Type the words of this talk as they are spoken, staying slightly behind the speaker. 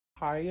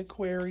Hi,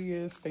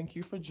 Aquarius. Thank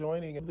you for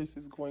joining. This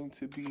is going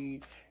to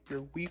be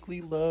your weekly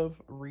love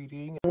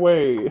reading.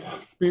 Way,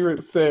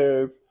 Spirit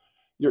says,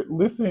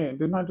 listen,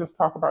 didn't I just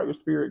talk about your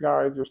spirit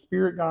guides? Your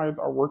spirit guides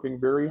are working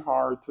very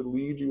hard to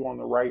lead you on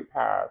the right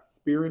path.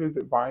 Spirit is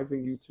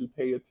advising you to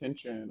pay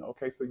attention.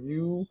 Okay, so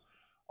you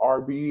are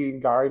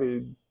being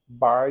guided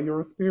by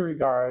your spirit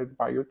guides,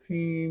 by your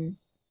team.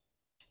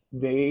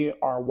 They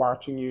are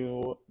watching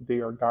you, they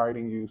are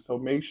guiding you. So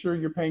make sure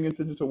you're paying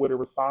attention to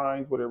whatever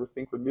signs, whatever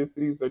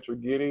synchronicities that you're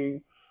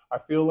getting. I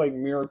feel like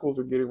miracles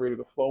are getting ready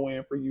to flow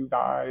in for you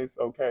guys.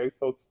 Okay,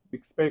 so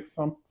expect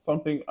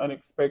something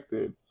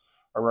unexpected.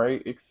 All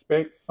right,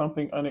 expect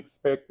something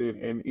unexpected,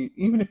 and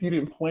even if you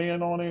didn't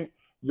plan on it,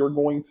 you're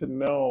going to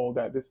know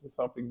that this is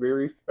something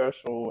very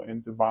special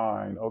and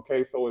divine.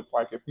 Okay, so it's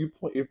like if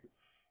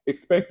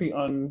expect the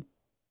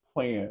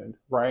unplanned,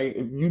 right?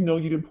 If you know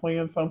you didn't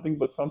plan something,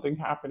 but something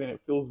happened and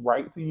it feels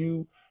right to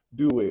you,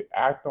 do it.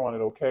 Act on it,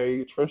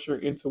 okay? Trust your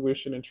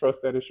intuition and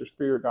trust that it's your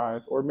spirit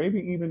guides. Or maybe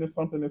even it's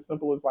something as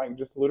simple as like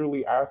just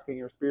literally asking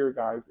your spirit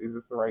guides, is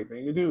this the right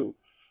thing to do?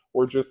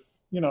 Or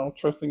just,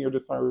 trusting your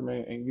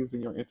discernment and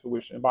using your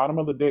intuition. Bottom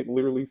of the deck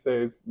literally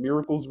says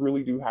miracles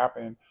really do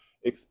happen.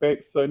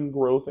 Expect sudden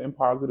growth and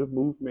positive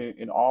movement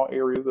in all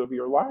areas of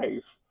your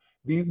life.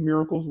 These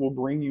miracles will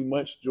bring you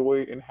much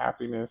joy and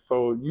happiness.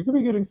 So you can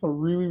be getting some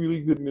really, really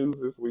good news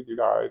this week, you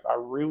guys. I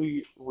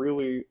really,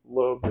 really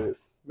love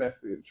this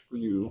message for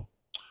you.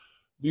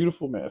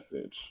 Beautiful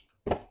message.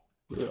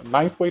 Yeah,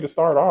 nice way to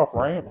start off,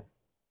 right?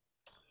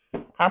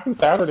 Happy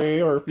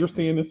Saturday, or if you're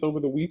seeing this over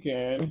the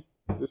weekend,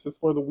 this is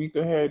for the week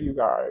ahead, you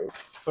guys.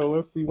 So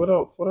let's see what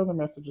else. What other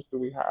messages do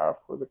we have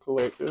for the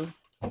collective?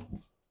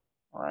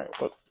 All right,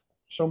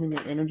 show me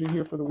the energy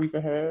here for the week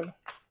ahead.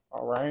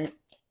 All right.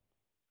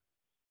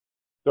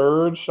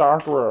 Third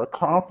chakra,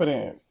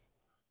 confidence.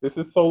 This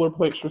is solar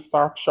plexus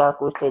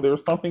chakra. So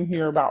there's something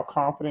here about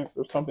confidence.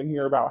 There's something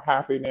here about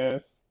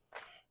happiness.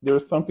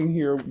 There's something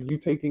here, you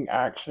taking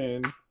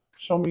action.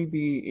 Show me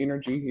the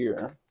energy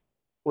here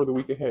for the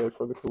week ahead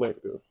for the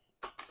collective.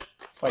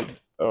 Like,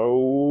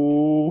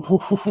 oh,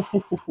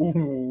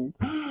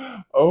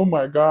 oh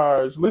my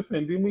gosh.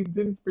 Listen,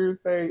 didn't Spirit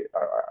say,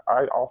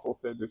 I also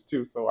said this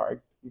too, so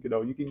you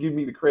can give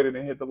me the credit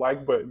and hit the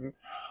like button.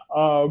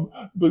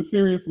 But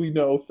seriously,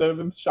 no,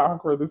 seventh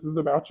chakra, this is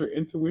about your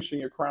intuition,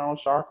 your crown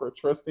chakra,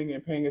 trusting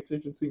and paying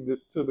attention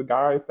to the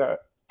guys to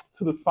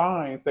the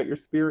signs that your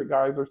spirit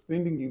guides are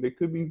sending you. They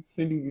could be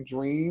sending you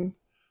dreams,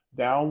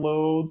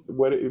 downloads,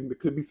 it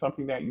could be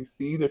something that you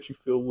see that you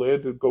feel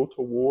led to go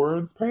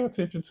towards. Pay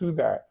attention to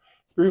that.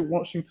 Spirit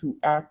wants you to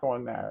act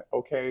on that,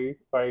 okay?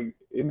 Like,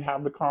 and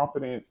have the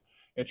confidence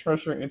and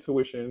trust your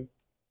intuition.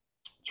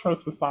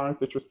 Trust the signs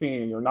that you're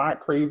seeing. You're not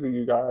crazy,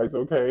 you guys,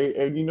 okay?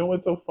 And you know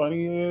what's so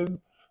funny is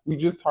we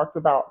just talked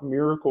about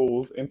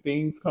miracles and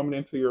things coming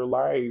into your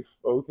life,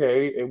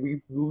 okay? And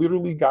we've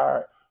literally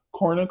got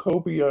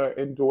cornucopia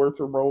and door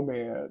to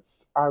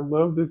romance. I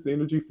love this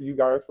energy for you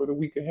guys for the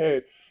week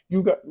ahead.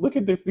 You got look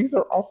at this. These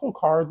are also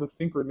cards of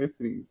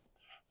synchronicities.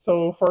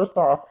 So first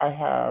off, I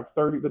have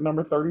 30. The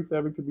number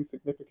 37 could be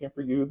significant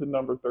for you. The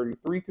number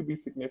 33 could be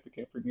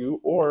significant for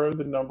you, or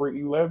the number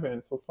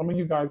 11. So some of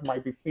you guys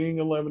might be seeing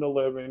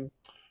 1111.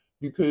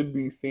 You could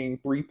be seeing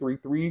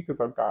 333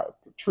 because I've got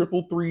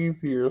triple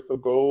threes here. So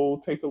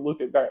go take a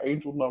look at that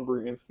angel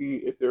number and see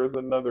if there's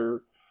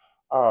another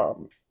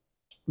um,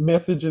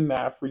 message in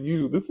that for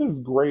you. This is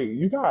great.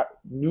 You got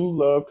new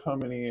love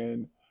coming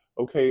in.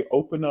 Okay,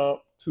 open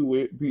up to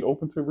it. Be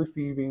open to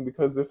receiving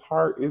because this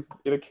heart is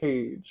in a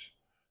cage,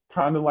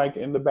 kind of like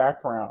in the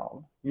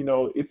background.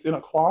 It's in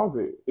a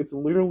closet. It's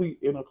literally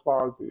in a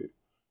closet.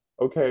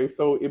 Okay,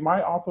 so it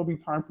might also be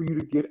time for you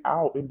to get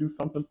out and do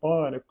something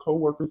fun. If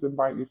coworkers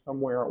invite you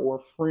somewhere, or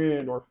a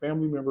friend or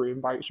family member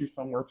invites you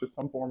somewhere to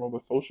some form of a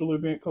social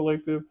event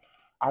collective,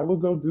 I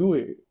would go do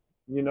it.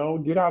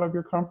 Get out of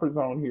your comfort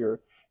zone here.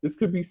 This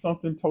could be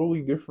something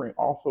totally different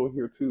also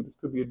here too. This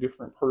could be a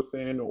different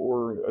person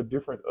or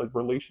a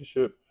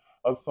relationship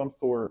of some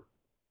sort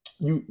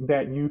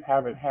you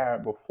haven't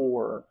had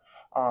before.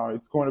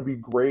 It's going to be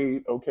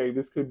great. Okay,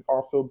 this could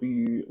also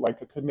be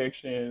like a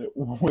connection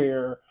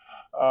where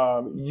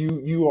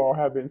you all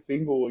have been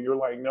single and you're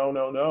like, no,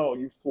 no, no,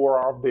 you swore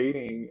off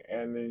dating,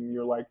 and then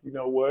you're like, you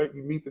know what,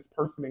 you meet this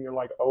person and you're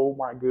like, oh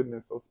my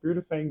goodness. So Spirit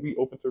is saying be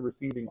open to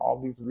receiving all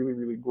these really,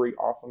 really great,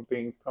 awesome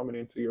things coming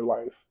into your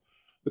life.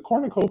 The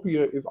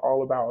cornucopia is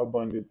all about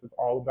abundance. It's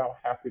all about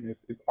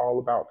happiness. It's all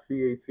about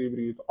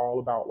creativity. It's all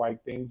about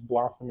like things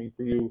blossoming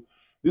for you.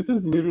 This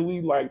is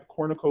literally like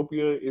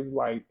cornucopia is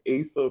like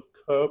Ace of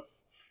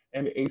Cups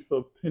and Ace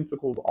of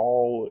Pentacles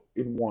all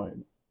in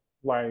one.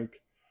 Like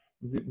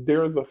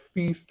there's a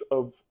feast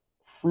of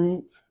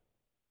fruit.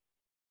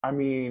 I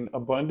mean,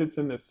 abundance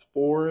in this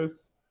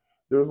forest.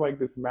 There's like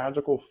this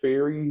magical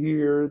fairy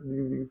here.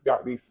 You've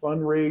got these sun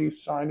rays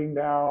shining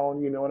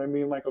down. You know what I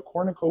mean? Like a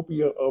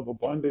cornucopia of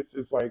abundance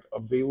is like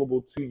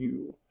available to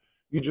you.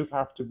 You just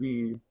have to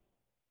be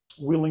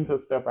willing to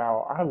step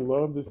out. I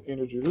love this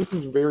energy. This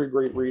is very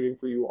great reading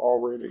for you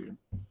already.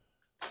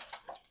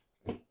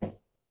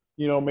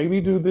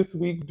 Maybe do this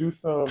week, do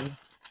some,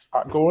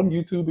 go on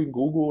YouTube and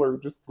Google, or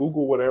just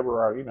Google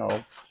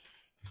whatever,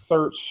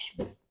 search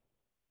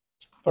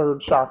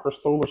third chakra,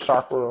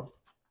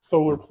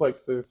 solar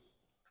plexus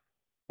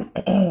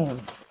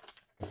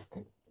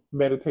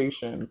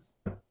meditations,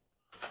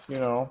 you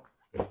know,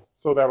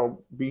 so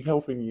that'll be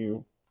helping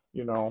you,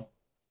 you know,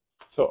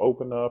 to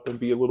open up and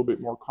be a little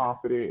bit more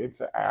confident and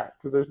to act.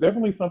 Because there's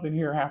definitely something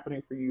here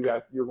happening for you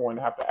that you're going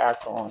to have to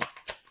act on.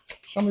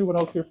 Show me what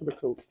else here for the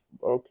coach.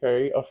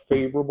 Okay, a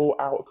favorable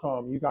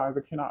outcome. You guys,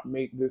 I cannot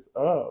make this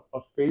up.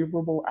 A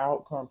favorable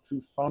outcome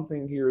to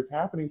something here is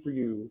happening for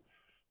you.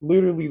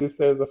 Literally, this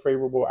says a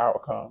favorable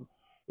outcome.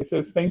 It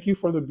says, thank you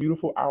for the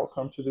beautiful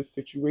outcome to this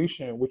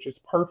situation, which is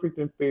perfect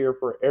and fair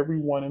for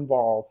everyone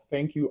involved.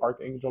 Thank you,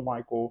 Archangel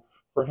Michael,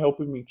 for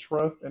helping me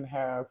trust and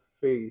have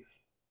faith.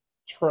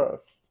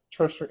 Trust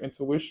your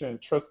intuition,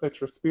 trust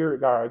that your spirit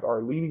guides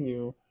are leading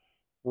you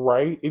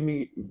right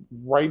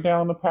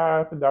down the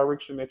path and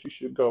direction that you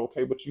should go.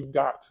 Okay, but you've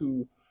got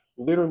to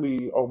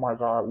literally, oh my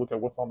God, look at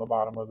what's on the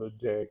bottom of the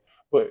deck.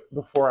 But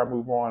before I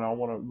move on, I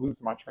want to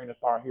lose my train of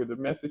thought here. The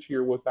message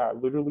here was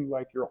that literally,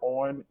 like,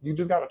 you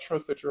just got to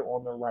trust that you're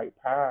on the right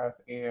path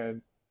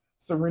and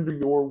surrender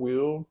your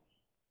will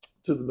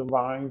to the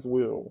divine's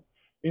will.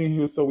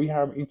 Anywho, so we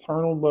have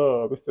eternal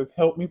love. It says,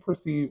 help me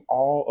perceive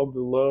all of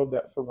the love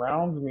that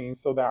surrounds me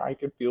so that I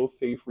can feel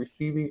safe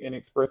receiving and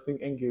expressing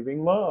and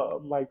giving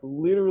love. Like,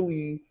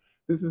 literally,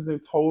 this is in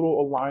total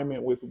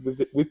alignment with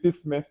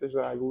this message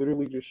that I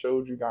literally just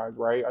showed you guys,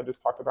 right? I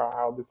just talked about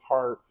how this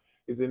heart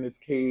is in this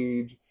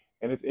cage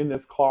and it's in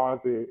this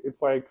closet.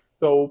 It's like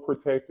so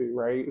protected,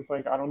 right? It's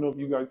like, I don't know if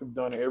you guys have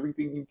done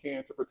everything you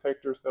can to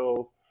protect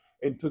yourselves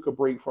and took a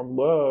break from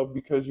love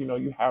because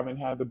you haven't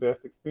had the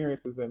best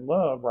experiences in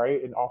love,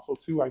 right? And also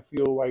too, I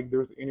feel like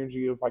there's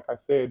energy of, like I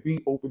said,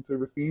 be open to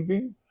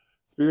receiving.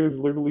 Spirit is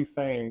literally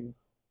saying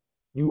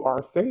you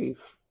are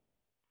safe.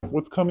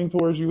 What's coming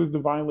towards you is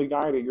divinely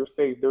guided. You're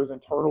safe. There's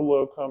eternal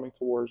love coming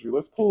towards you.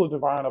 Let's pull a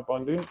divine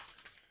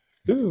abundance.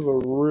 This is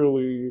a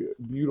really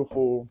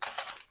beautiful.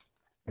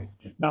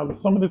 Now,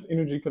 some of this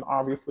energy can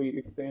obviously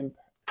extend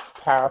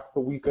past the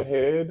week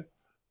ahead,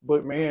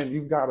 but man,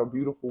 you've got a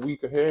beautiful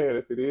week ahead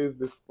if it is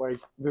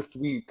this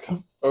week.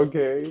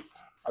 Okay,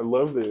 I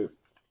love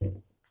this.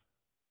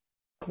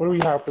 What do we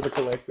have for the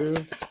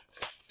collective?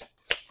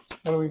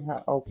 What do we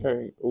have?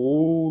 Okay.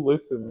 Oh,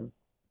 listen.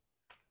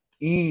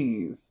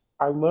 Ease.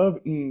 I love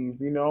ease.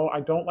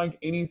 I don't like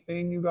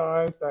anything, you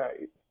guys,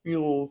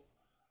 feels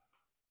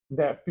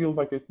feels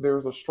like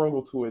there's a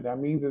struggle to it. That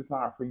means it's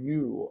not for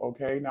you.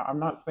 Okay. Now, I'm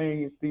not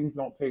saying things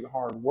don't take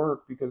hard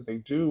work, because they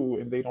do,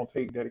 and they don't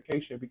take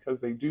dedication because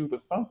they do,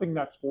 but something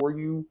that's for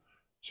you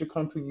should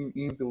come to you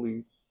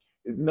easily.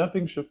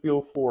 Nothing should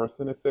feel forced.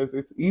 And it says,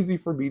 it's easy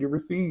for me to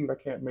receive. I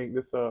can't make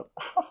this up.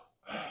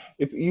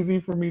 It's easy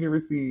for me to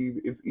receive.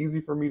 It's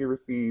easy for me to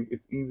receive.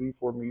 It's easy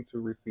for me to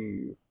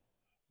receive.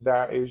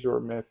 That is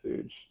your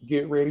message.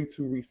 Get ready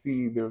to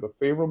receive. There's a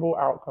favorable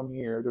outcome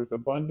here. There's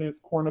abundance,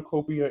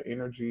 cornucopia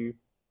energy,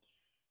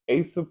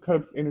 Ace of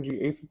Cups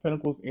energy, Ace of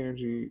Pentacles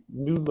energy,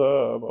 new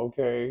love,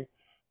 okay?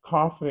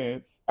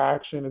 Confidence,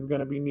 action is going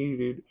to be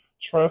needed.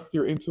 Trust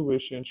your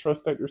intuition.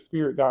 Trust that your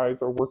spirit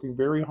guides are working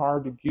very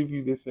hard to give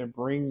you this and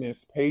bring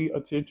this. Pay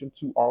attention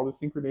to all the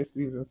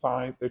synchronicities and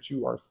signs that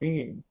you are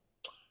seeing.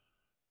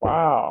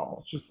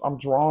 Wow. I'm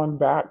drawn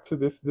back to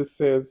this. This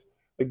says,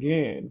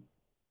 again,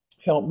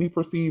 help me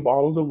perceive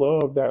all of the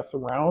love that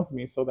surrounds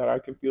me so that I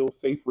can feel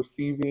safe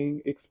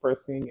receiving,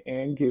 expressing,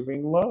 and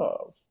giving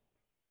love.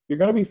 You're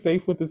going to be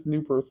safe with this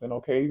new person,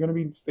 okay? You're going to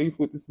be safe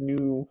with this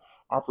new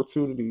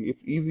opportunity.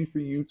 It's easy for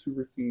you to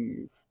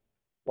receive.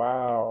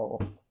 Wow.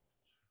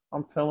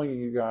 I'm telling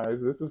you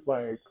guys, this is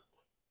like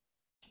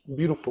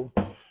beautiful.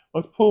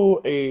 Let's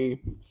pull a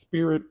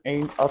spirit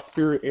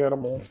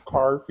animal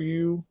card for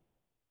you.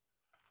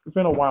 It's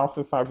been a while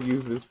since I've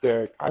used this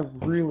deck. I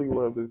really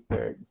love this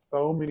deck.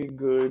 So many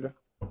good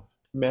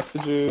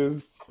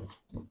messages,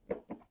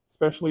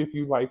 especially if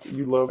you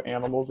love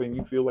animals and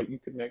you feel like you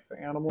connect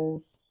to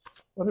animals.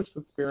 What is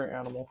the spirit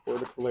animal for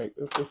the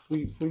collective? The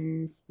sweet,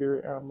 please.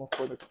 Spirit animal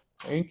for the.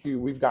 Thank you.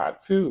 We've got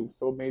two,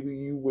 so maybe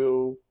you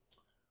will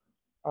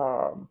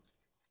um,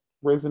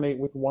 resonate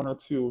with one or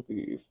two of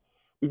these.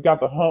 We've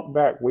got the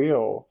humpback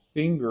whale,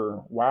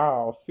 singer.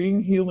 Wow.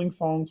 Sing healing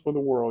songs for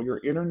the world. Your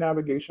inner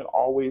navigation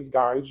always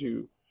guides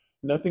you.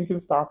 Nothing can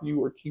stop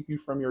you or keep you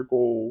from your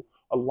goal.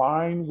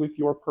 Align with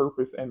your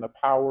purpose and the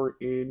power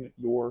in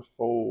your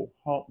soul.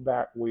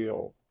 Humpback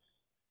whale.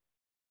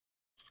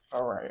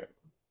 All right.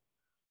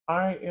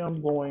 I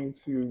am going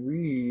to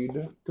read,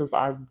 because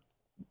I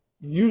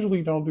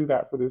usually don't do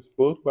that for this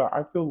book, but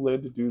I feel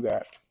led to do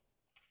that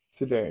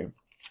today.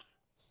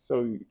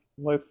 So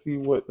let's see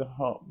what the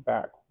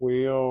humpback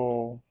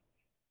whale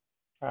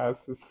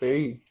has to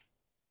say.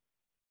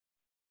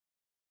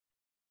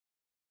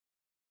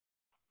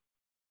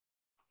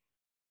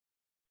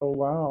 Oh,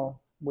 wow.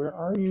 Where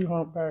are you,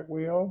 humpback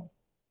whale?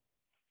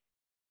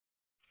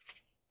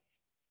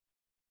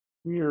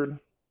 Weird.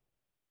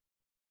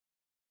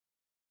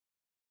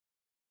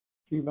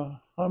 See the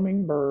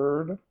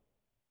hummingbird.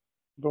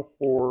 The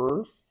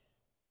horse.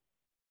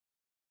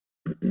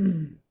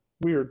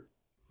 Weird.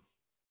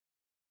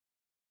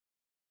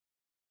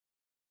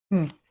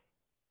 Hmm.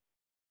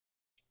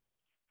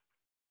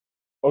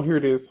 Oh, here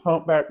it is.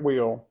 Humpback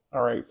whale.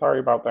 All right. Sorry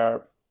about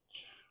that.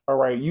 All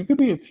right, you could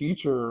be a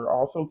teacher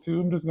also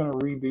too. I'm just gonna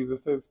read these. It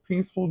says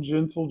peaceful,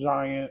 gentle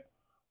giant,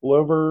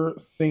 lover,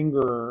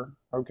 singer,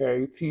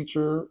 okay,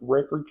 teacher,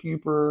 record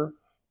keeper,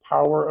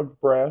 power of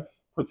breath,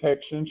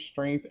 protection,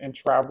 strength, and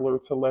traveler,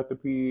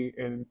 telepathy,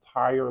 and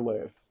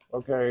tireless.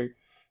 Okay.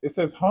 It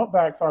says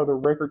humpbacks are the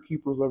record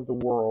keepers of the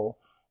world.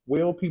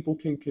 Whale people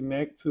can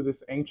connect to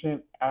this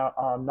ancient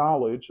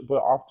knowledge,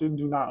 but often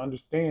do not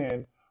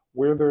understand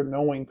where their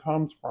knowing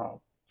comes from.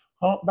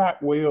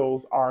 Humpback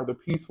whales are the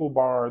peaceful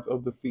bards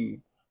of the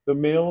sea. The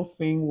males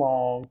sing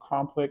long,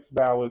 complex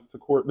ballads to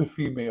court the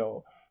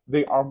female.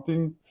 They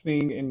often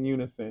sing in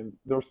unison.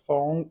 Their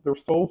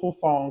soulful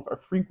songs are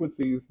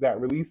frequencies that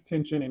release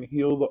tension and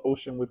heal the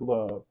ocean with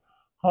love.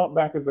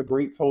 Humpback is a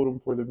great totem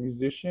for the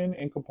musician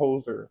and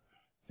composer.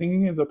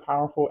 Singing is a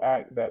powerful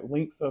act that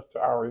links us to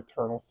our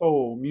eternal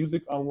soul.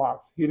 Music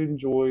unlocks hidden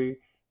joy,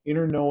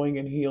 inner knowing,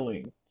 and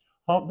healing.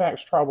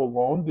 Humpbacks travel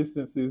long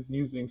distances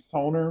using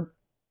sonar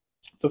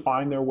to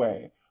find their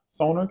way.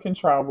 Sonar can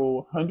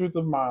travel hundreds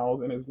of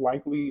miles and is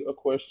like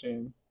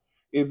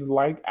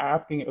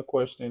asking a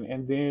question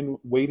and then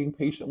waiting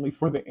patiently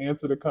for the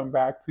answer to come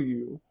back to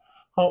you.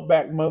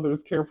 Humpback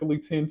mothers carefully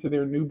tend to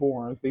their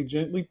newborns. They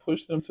gently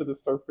push them to the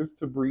surface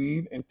to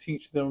breathe and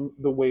teach them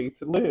the way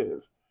to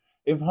live.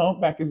 If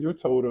humpback is your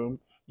totem,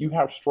 you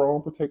have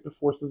strong protective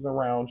forces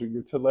around you.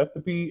 Your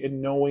telepathy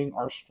and knowing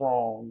are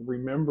strong.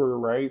 Remember,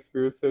 right?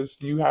 Spirit says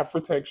you have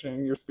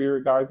protection. Your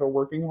spirit guides are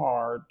working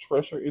hard.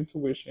 Trust your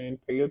intuition.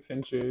 Pay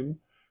attention,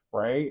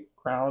 right?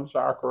 Crown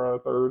chakra,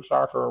 third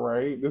chakra,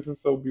 right? This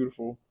is so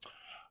beautiful.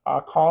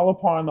 Call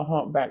upon the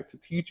humpback to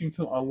teach you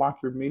to unlock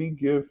your many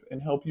gifts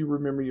and help you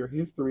remember your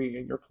history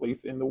and your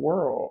place in the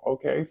world.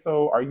 Okay,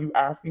 so are you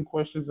asking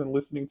questions and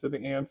listening to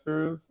the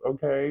answers?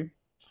 Okay,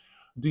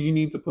 do you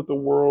need to put the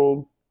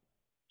world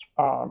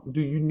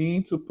do you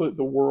need to put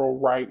the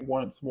world right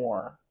once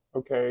more?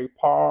 Okay,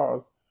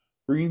 pause,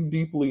 breathe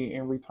deeply,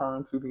 and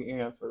return to the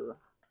answer.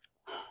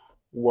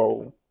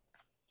 Whoa.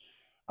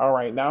 All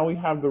right, now we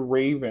have the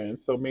Raven.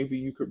 So maybe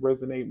you could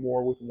resonate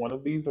more with one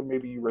of these, or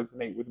maybe you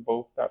resonate with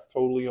both. That's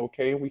totally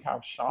okay. We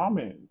have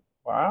Shaman.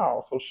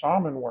 Wow, so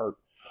Shaman work.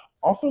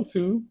 Also,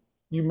 too,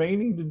 you may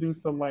need to do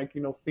some like,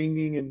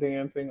 singing and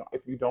dancing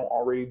if you don't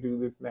already do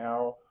this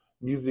now.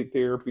 Music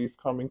therapy is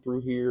coming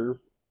through here,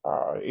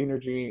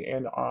 energy,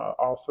 and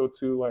also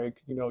too,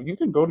 like, you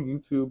can go to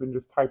YouTube and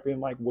just type in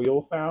like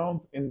whale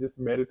sounds and just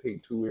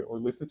meditate to it or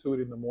listen to it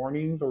in the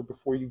mornings or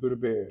before you go to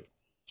bed.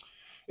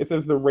 It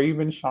says the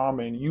Raven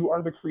Shaman. You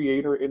are the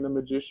creator and the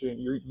magician.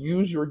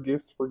 Use your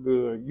gifts for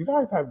good. You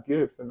guys have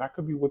gifts, and that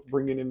could be what's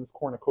bringing in this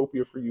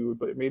cornucopia for you.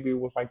 But maybe it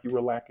was like you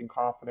were lacking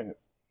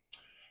confidence.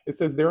 It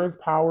says there is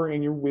power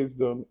in your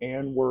wisdom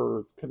and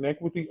words.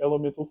 Connect with the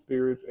elemental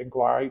spirits and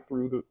glide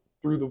through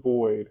the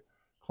void.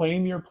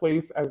 Claim your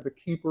place as the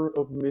keeper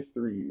of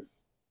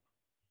mysteries.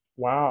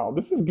 Wow,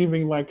 this is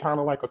giving like kind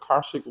of like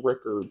Akashic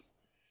records.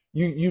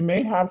 You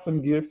may have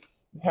some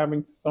gifts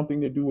having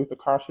something to do with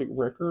Akashic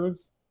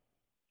records,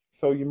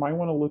 so you might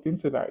want to look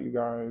into that, you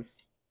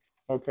guys.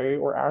 Okay,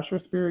 or ask your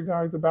spirit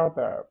guides about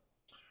that.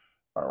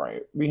 All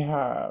right, we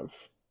have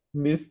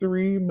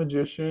mystery,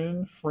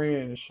 magician,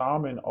 friend,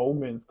 shaman,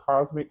 omens,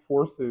 cosmic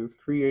forces,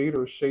 creator,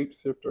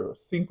 shapeshifter,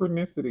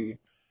 synchronicity.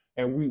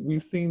 And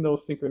we've seen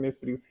those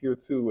synchronicities here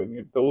too.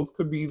 And those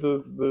could be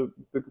the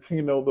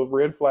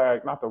red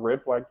flag, not the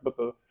red flags, but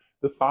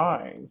the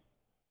signs,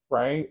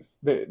 right?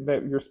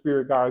 That your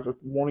spirit guides are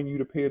wanting you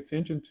to pay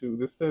attention to.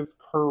 This says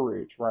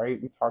courage,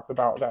 right? We talked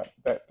about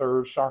that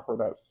third chakra,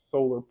 that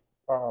solar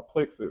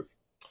plexus.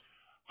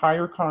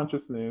 Higher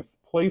consciousness,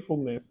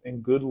 playfulness,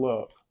 and good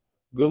luck.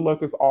 Good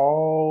luck is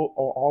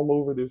all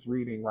over this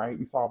reading, right?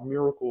 We saw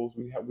miracles.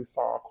 We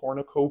saw a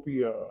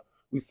cornucopia.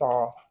 We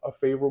saw a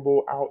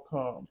favorable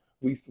outcome.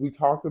 We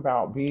talked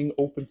about being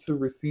open to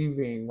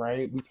receiving,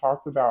 right? We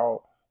talked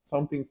about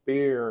something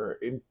fair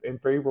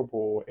and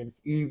favorable, and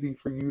it's easy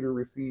for you to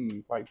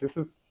receive. Like this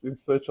is in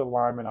such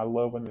alignment. I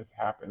love when this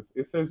happens.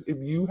 It says if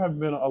you have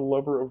been a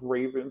lover of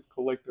ravens,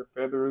 collect their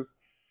feathers,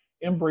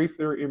 embrace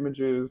their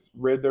images,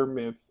 read their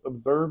myths,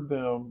 observe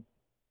them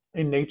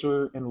in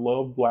nature, and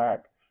love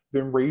black,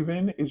 then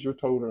Raven is your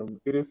totem.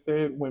 It is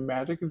said when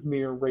magic is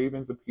near,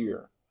 ravens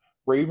appear.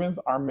 Ravens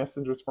are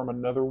messengers from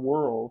another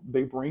world.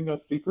 They bring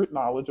us secret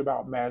knowledge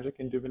about magic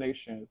and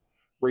divination.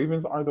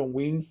 Ravens are the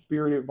winged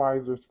spirit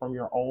advisors from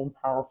your own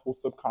powerful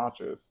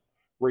subconscious.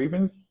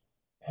 Ravens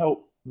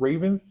help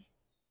ravens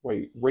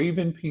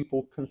Raven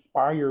people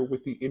conspire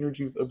with the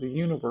energies of the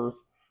universe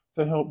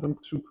to help them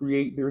to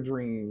create their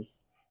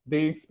dreams.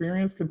 They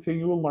experience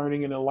continual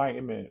learning and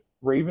enlightenment.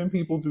 Raven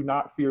people do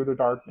not fear the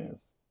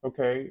darkness.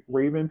 Okay?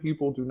 Raven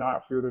people do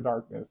not fear the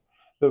darkness.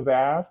 The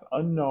vast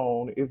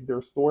unknown is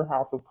their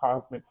storehouse of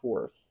cosmic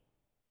forces.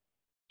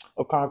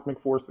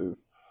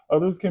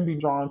 Others can be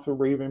drawn to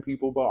Raven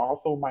people, but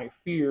also might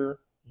fear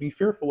be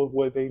fearful of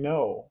what they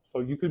know. So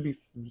you could be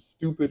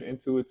stupid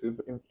intuitive,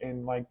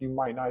 and like you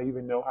might not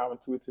even know how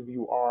intuitive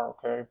you are.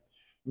 Okay,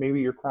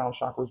 maybe your crown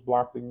chakra is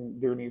blocked,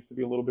 and there needs to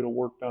be a little bit of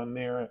work done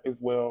there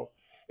as well.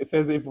 It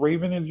says if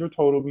Raven is your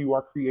totem, you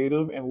are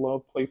creative and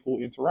love playful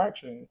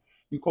interaction.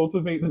 You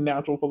cultivate the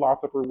natural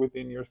philosopher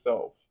within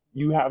yourself.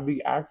 You have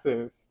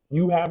access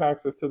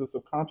to the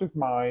subconscious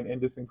mind,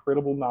 and this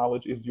incredible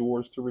knowledge is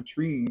yours to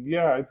retrieve.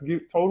 Yeah,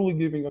 it's totally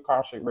giving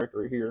Akashic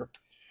record here.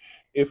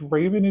 If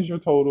Raven is your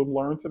totem,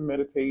 learn to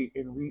meditate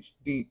and reach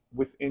deep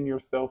within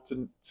yourself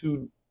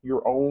to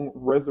your own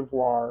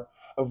reservoir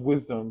of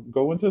wisdom.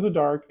 Go into the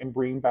dark and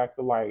bring back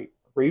the light.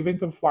 Raven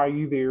can fly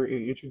you there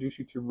and introduce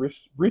you to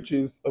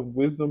riches of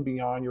wisdom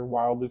beyond your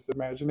wildest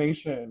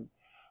imagination.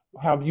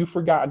 Have you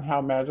forgotten how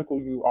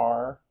magical you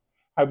are?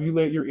 Have you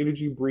let your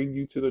energy bring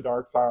you to the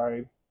dark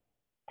side?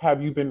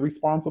 Have you been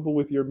responsible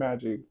with your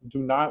magic?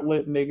 Do not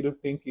let negative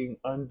thinking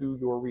undo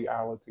your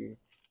reality.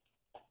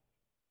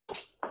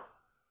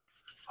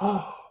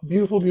 Oh,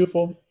 beautiful,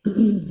 beautiful.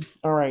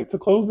 All right, to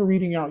close the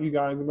reading out, you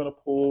guys, I'm going to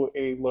pull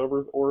a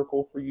lover's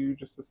oracle for you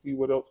just to see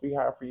what else we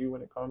have for you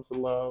when it comes to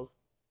love.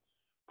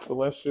 So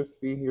let's just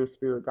see here,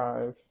 spirit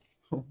guys.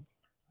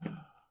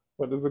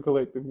 What does the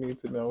collective need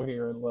to know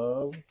here in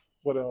love?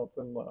 What else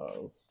in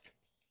love?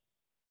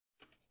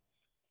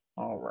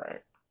 All right.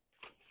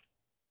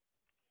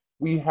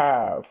 We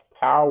have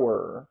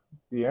power.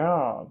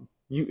 Yeah.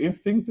 You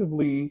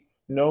instinctively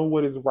know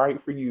what is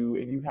right for you,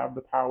 and you have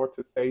the power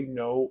to say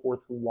no or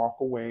to walk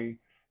away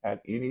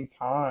at any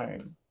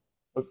time.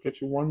 Let's get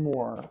you one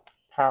more.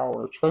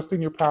 Power. Trust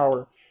in your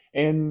power.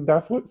 And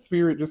that's what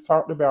Spirit just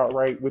talked about,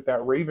 right, with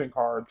that Raven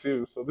card,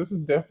 too. So this is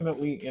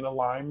definitely in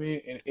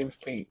alignment and in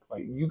sync.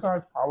 Like, you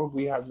guys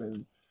probably have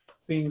been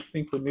seeing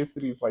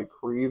synchronicities like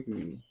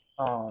crazy.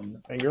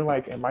 And you're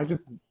like, am I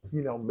just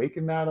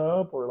making that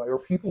up, or like, or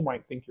people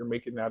might think you're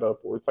making that up,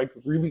 or it's like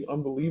really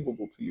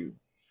unbelievable to you.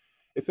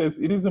 It says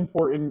it is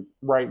important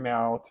right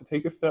now to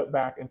take a step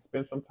back and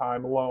spend some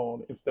time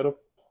alone instead of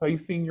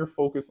placing your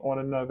focus on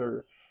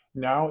another.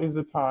 Now is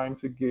the time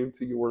to give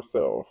to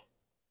yourself.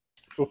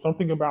 So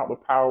something about the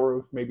power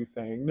of maybe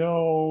saying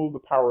no, the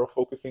power of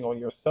focusing on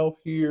yourself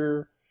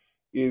here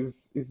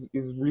is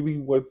really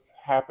what's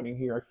happening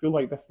here. I feel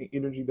like that's the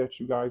energy that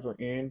you guys are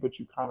in, but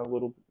you kind of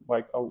little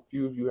like a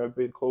few of you have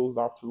been closed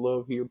off to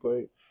love here,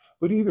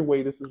 but either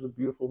way, this is a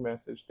beautiful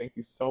message. Thank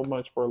you so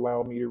much for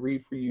allowing me to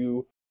read for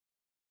you.